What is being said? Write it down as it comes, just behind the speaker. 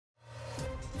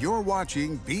You're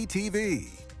watching BTV.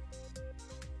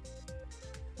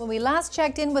 When we last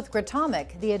checked in with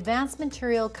Gratomic, the advanced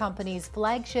material company's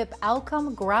flagship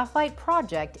Capim Graphite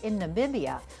project in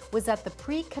Namibia was at the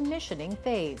pre-commissioning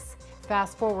phase.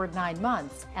 Fast forward 9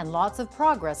 months, and lots of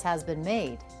progress has been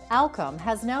made. Capim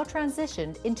has now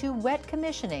transitioned into wet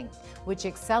commissioning, which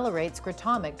accelerates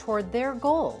Gratomic toward their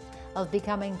goal of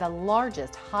becoming the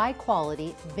largest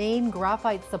high-quality vein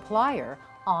graphite supplier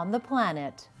on the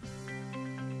planet.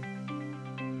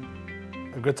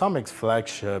 Gratomic's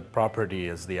flagship property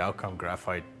is the Capim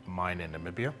Graphite mine in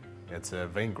Namibia. It's a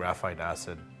vein graphite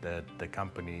asset that the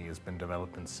company has been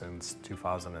developing since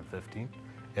 2015.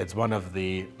 It's one of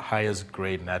the highest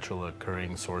grade natural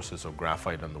occurring sources of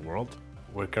graphite in the world.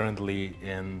 We're currently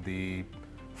in the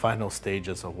final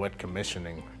stages of wet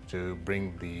commissioning to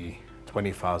bring the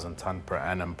 20,000 ton per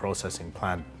annum processing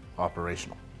plant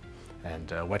operational. And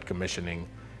wet commissioning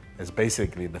is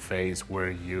basically the phase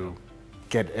where you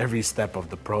get every step of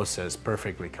the process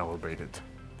perfectly calibrated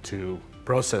to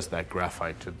process that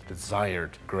graphite to the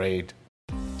desired grade.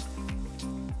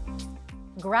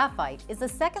 Graphite is the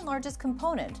second largest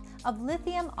component of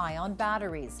lithium-ion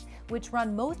batteries, which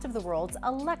run most of the world's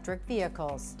electric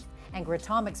vehicles. And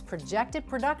Gratomic's projected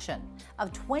production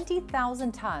of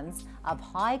 20,000 tons of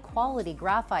high-quality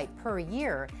graphite per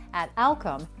year at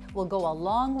Capim will go a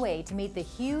long way to meet the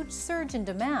huge surge in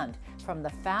demand from the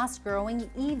fast-growing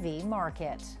EV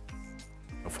market.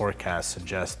 The forecast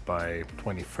suggests by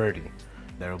 2030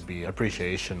 there will be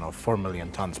appreciation of 4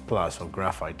 million tons plus of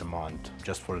graphite demand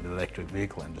just for the electric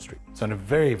vehicle industry. It's on a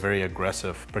very, very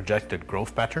aggressive projected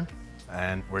growth pattern,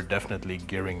 and we're definitely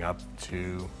gearing up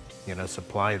to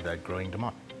supply that growing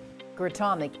demand.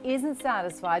 Gratomic isn't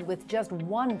satisfied with just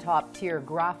one top-tier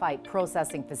graphite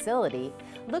processing facility.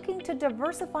 Looking to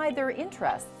diversify their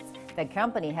interests, the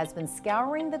company has been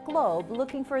scouring the globe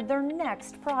looking for their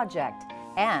next project,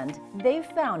 and they've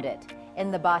found it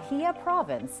in the Bahia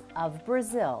province of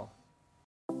Brazil.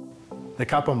 The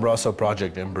Capim Grosso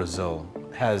Project in Brazil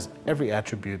has every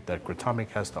attribute that Gratomic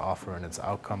has to offer in its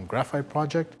Capim Graphite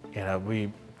project.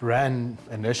 We ran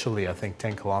initially, I think,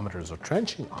 10 kilometers of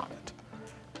trenching on it.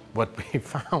 What we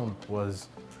found was,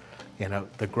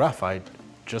 the graphite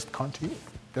just continued,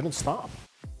 didn't stop.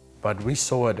 But we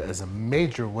saw it as a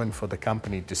major win for the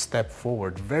company to step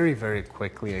forward very, very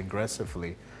quickly,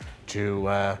 aggressively,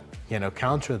 to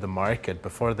counter the market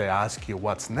before they ask you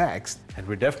what's next. And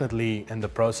we're definitely in the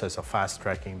process of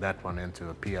fast-tracking that one into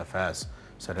a PFS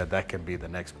so that can be the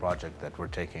next project that we're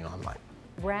taking online.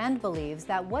 Rand believes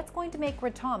that what's going to make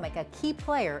Gratomic a key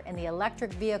player in the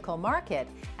electric vehicle market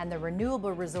and the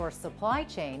renewable resource supply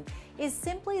chain is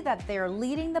simply that they're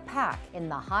leading the pack in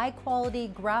the high-quality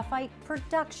graphite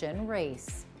production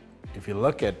race. If you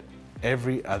look at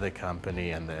every other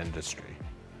company in the industry,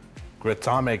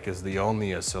 Gratomic is the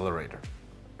only accelerator.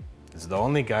 It's the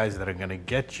only guys that are going to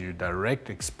get you direct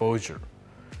exposure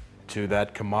to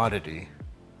that commodity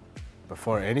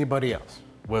before anybody else.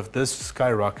 With this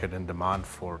skyrocket in demand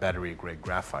for battery-grade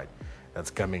graphite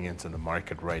that's coming into the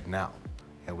market right now,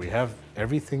 and we have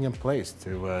everything in place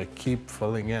to keep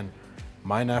filling in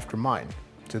mine after mine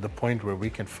to the point where we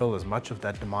can fill as much of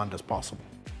that demand as possible.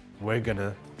 We're going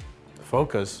to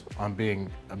focus on being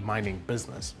a mining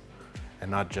business and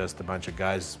not just a bunch of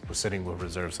guys who are sitting with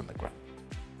reserves on the ground.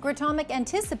 Gratomic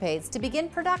anticipates to begin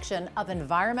production of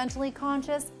environmentally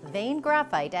conscious vein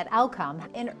graphite at Capim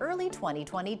in early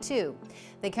 2022.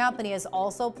 The company is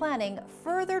also planning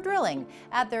further drilling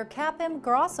at their Capim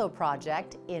Grosso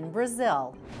project in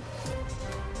Brazil.